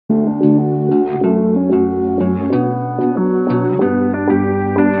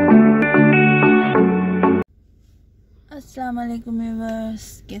अस्सलाम वालेकुम व्यूअर्स,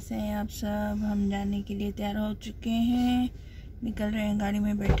 कैसे हैं आप सब। हम जाने के लिए तैयार हो चुके हैं, निकल रहे हैं, गाड़ी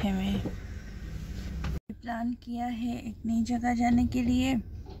में बैठे हुए हैं। प्लान किया है एक नई जगह जाने के लिए,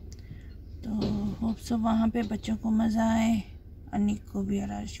 तो होप सो वहाँ पे बच्चों को मज़ा आए, अनिक को भी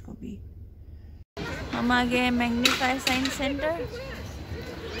और आर्श को भी। हम आ गए मैग्नीफाई साइंस सेंटर,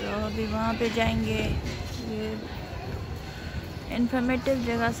 तो अभी वहाँ पे जाएंगे। ये इन्फॉर्मेटिव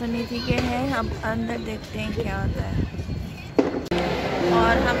जगह सुनी थी कि है, अब अंदर देखते हैं क्या होता है।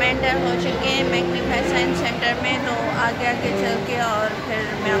 और हम एंटर हो चुके हैं मैग्निफाई साइंस सेंटर में, तो आगे आगे चल के और फिर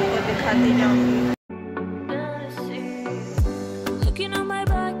मैं आपको दिखाती जाऊंगी।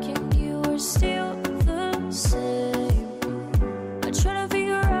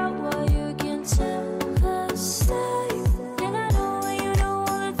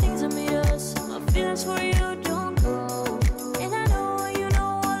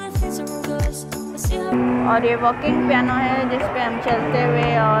 और ये वॉकिंग पियानो है जिस पे हम चलते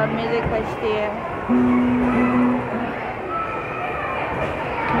हुए और म्यूज़िक बजती है।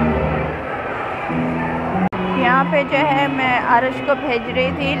 यहाँ पे जो है मैं आरुष को भेज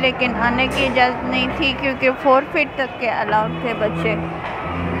रही थी, लेकिन आने की इजाज़त नहीं थी क्योंकि 4 फीट तक के अलाउड थे बच्चे।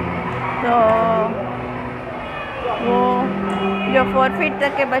 तो वो जो 4 फीट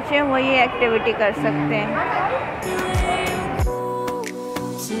तक के बच्चे हैं वो ये एक्टिविटी कर सकते हैं।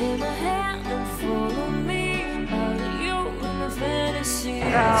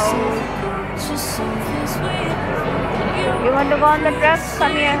 You want to go on the truck?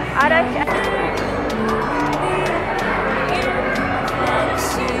 Come here, Arash.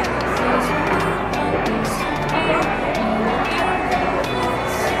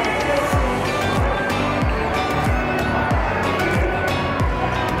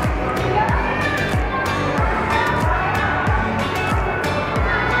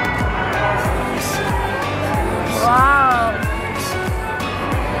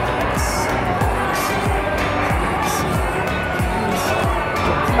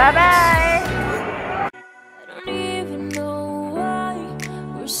 Bye bye. I don't even know why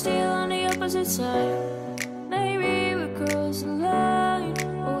we're still on the opposite side. Maybe we're crossing the line.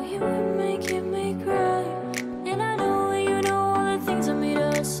 Oh, you were making me cry. And I know you know all the things that made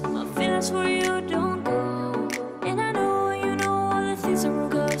us. My feelings for you don't go. And I know you know all the things that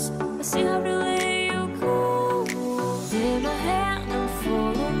broke us. I still have to let you go. Take my hand and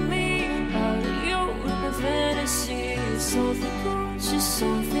follow me out of your fantasy. Something cool. Just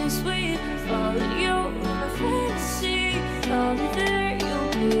something sweet, follow you in my fantasy. I'll be there,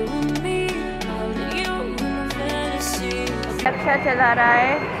 you'll be with me. Follow you in my fantasy. अच्छा चला रहा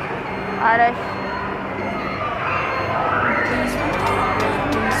है आरश।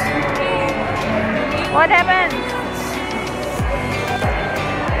 What happened?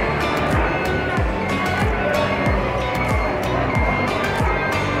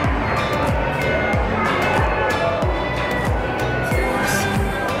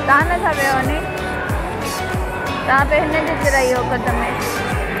 ताना था बेवनी, ता पे हिन्ने जित रही हो कदम में।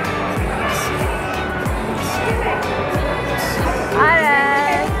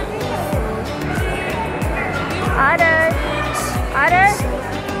 आरश, आरश, आरश।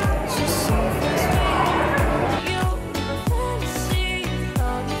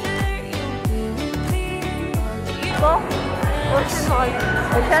 को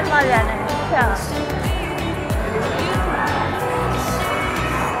ओशन मॉल जाना है। अच्छा,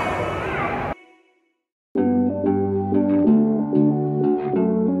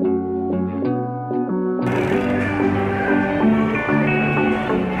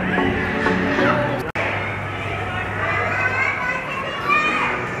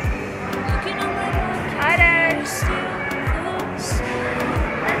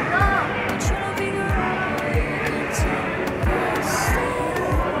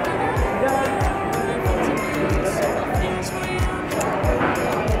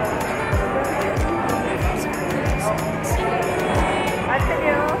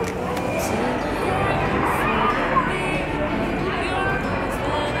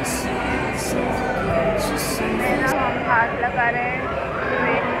 हाथ लगा रहे हैं,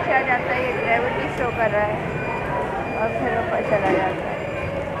 फिर नीचे आ जाता है, ये ग्रेविटी शो कर रहा है और फिर ऊपर चला जाता है।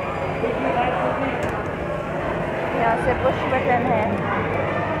 यहाँ से पुश बटन है।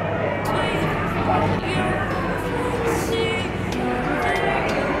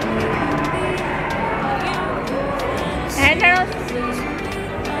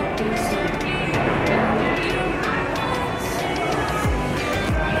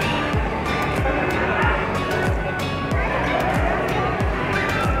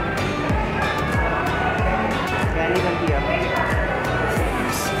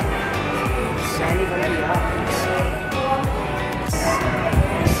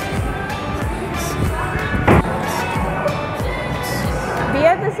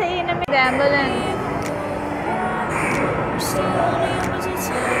 भैया तो सही है ना मेरी एम्बुलेंस।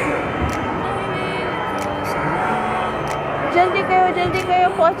 जल्दी करो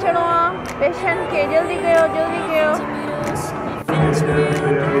पहुंचणो आहे पेशेंट के, जल्दी करो।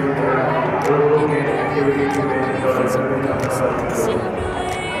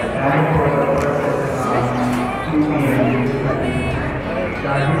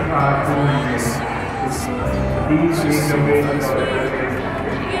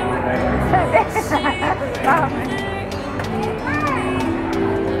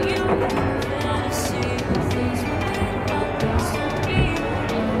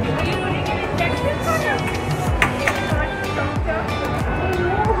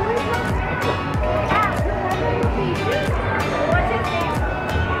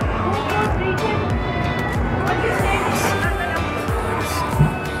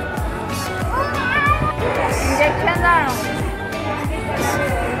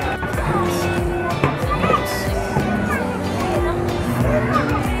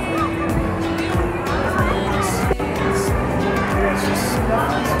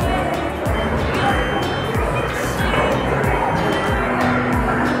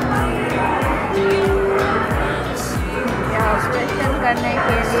 करने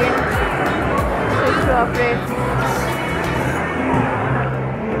के लिए switch to operate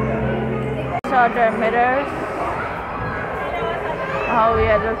shorter mirrors, how we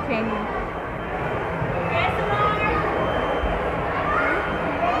are looking.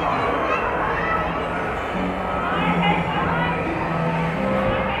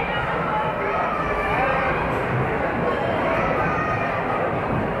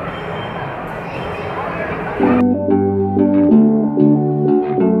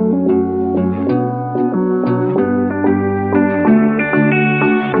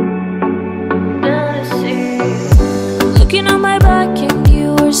 Looking on my back and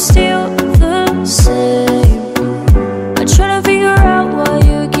you are still the same. I try to figure out why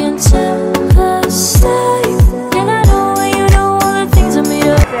you can't tell the same. And I know when you know all the things I made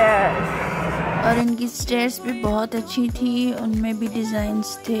up. और इनकी stairs भी बहुत अच्छी थी, उनमें भी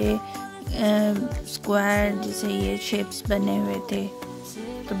designs थे square जैसे ये शेप्स बने हुए थे,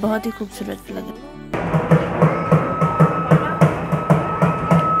 तो बहुत ही खूबसूरत लग रहा।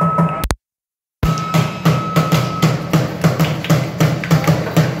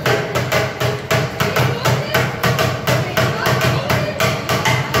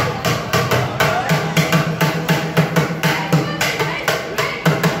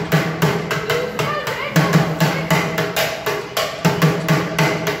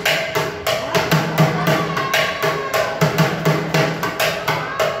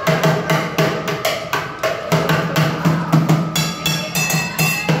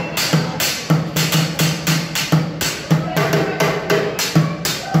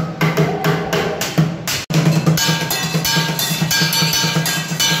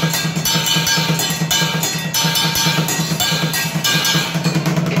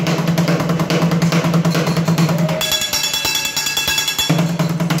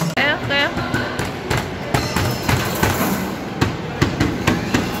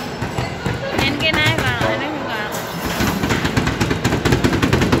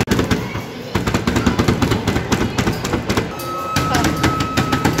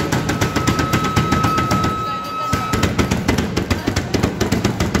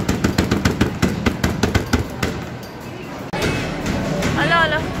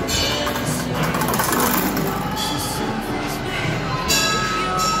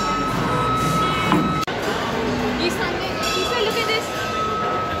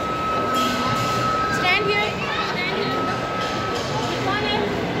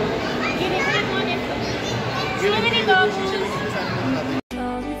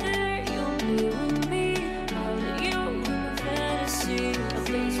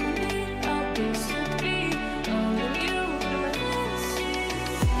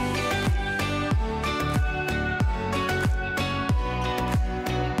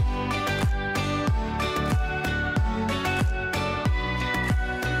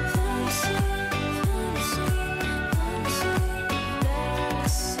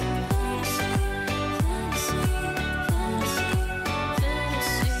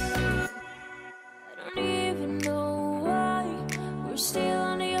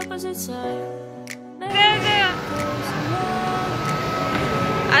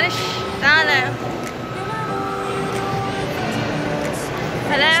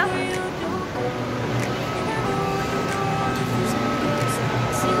 Hello?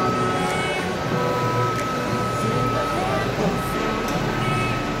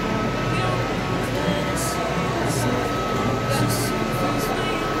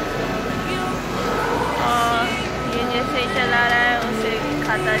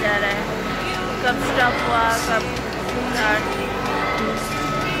 ऑफ हुआ कब स्टार्ट।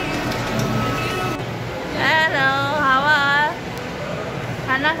 हेलो हवा,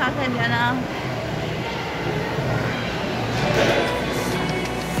 खाना खा कर जाना।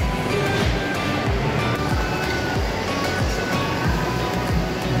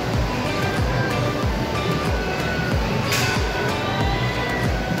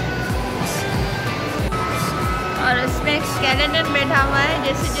 और इसमें एक स्केलेटन बैठा हुआ है,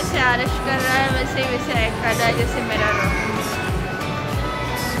 जैसे जैसे आरश कर रहा है वैसे वैसे एक्ट कर रहा है, जैसे मेरा रोल।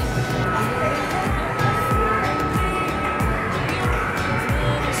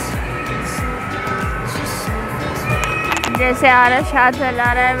 जैसे आरश हाथ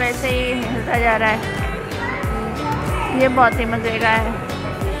चला रहा है वैसे ही हिलता जा रहा है। ये बहुत ही मज़े का है।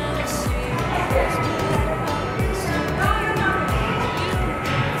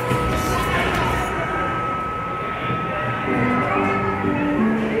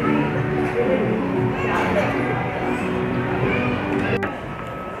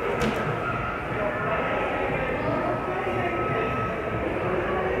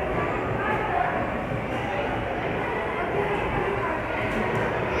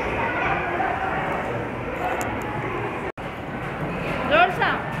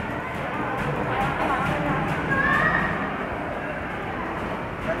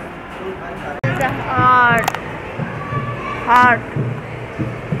 हार्ट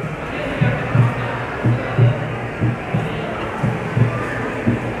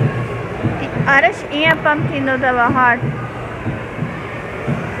आरश ईअं पंप थींदो अथव हार्ट।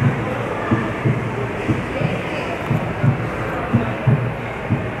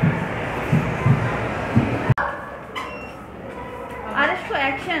 आरश को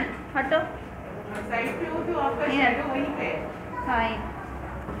एक्शन हटो, साइड पे हो तो आपका शैडो वहीं पे है। हाँ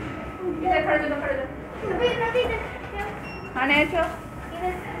इधर खड़े दो। हाणे अचो,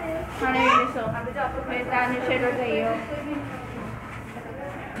 हाणे ॾिसो हे तव्हांजो शेडो ठही वियो।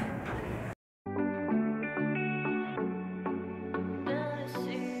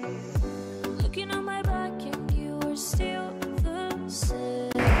 Looking on my back and you were still the same.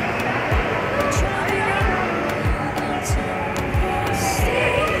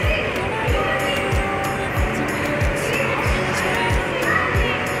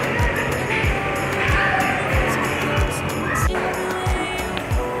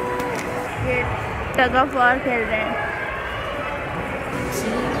 ये टग ऑफ वॉर खेल रहे हैं।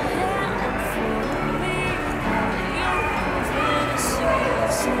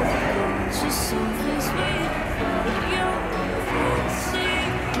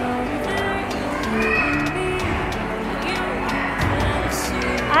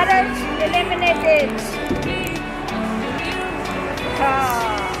 Arch eliminated.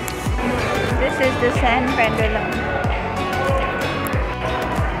 This is the sand pendulum.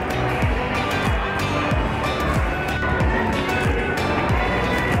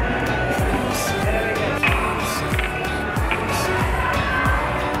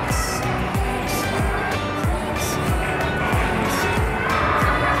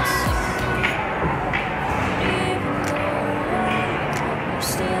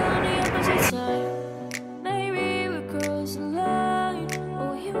 Maybe we're crossing the line,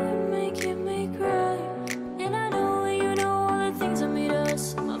 or you were making me cry, and I know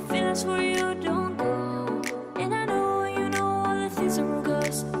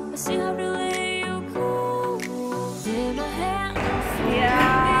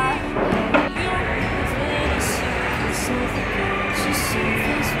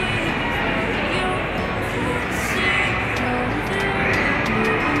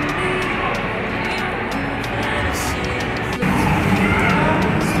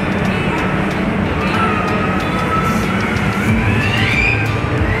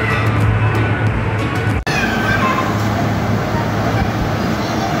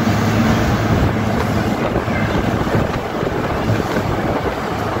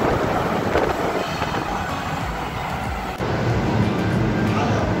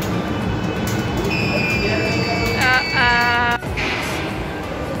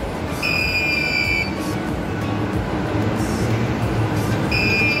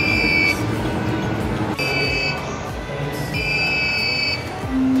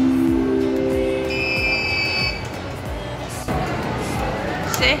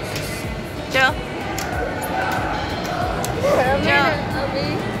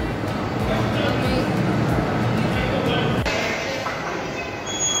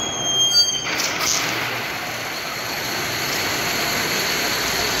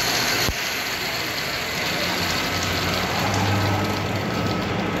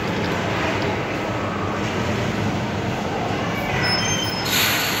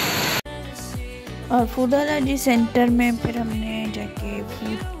और फूडोलॉजी centre में फिर हमने जाके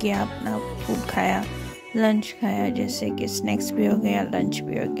food किया, अपना फूड खाया, लंच खाया, जैसे कि स्नैक्स भी हो गया, लंच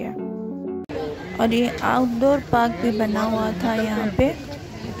भी हो गया। और ये आउटडोर पार्क भी बना हुआ था यहाँ पे।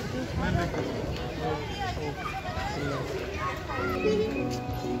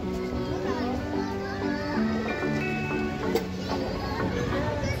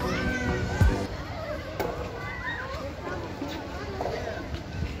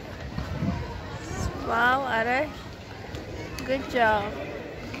 Wow, Arash, good job.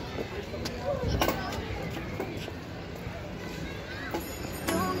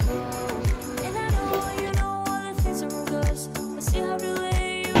 And I know you know all the things are wrong, 'cause I still have to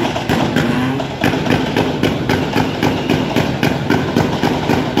lay you.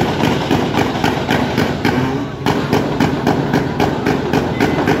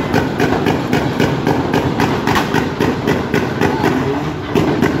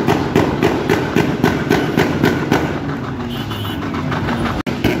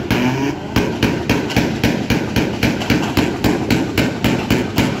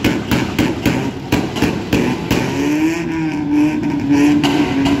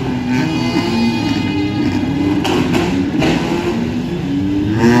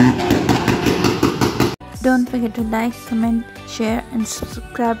 Don't forget to like, comment, share and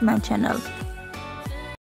subscribe my channel.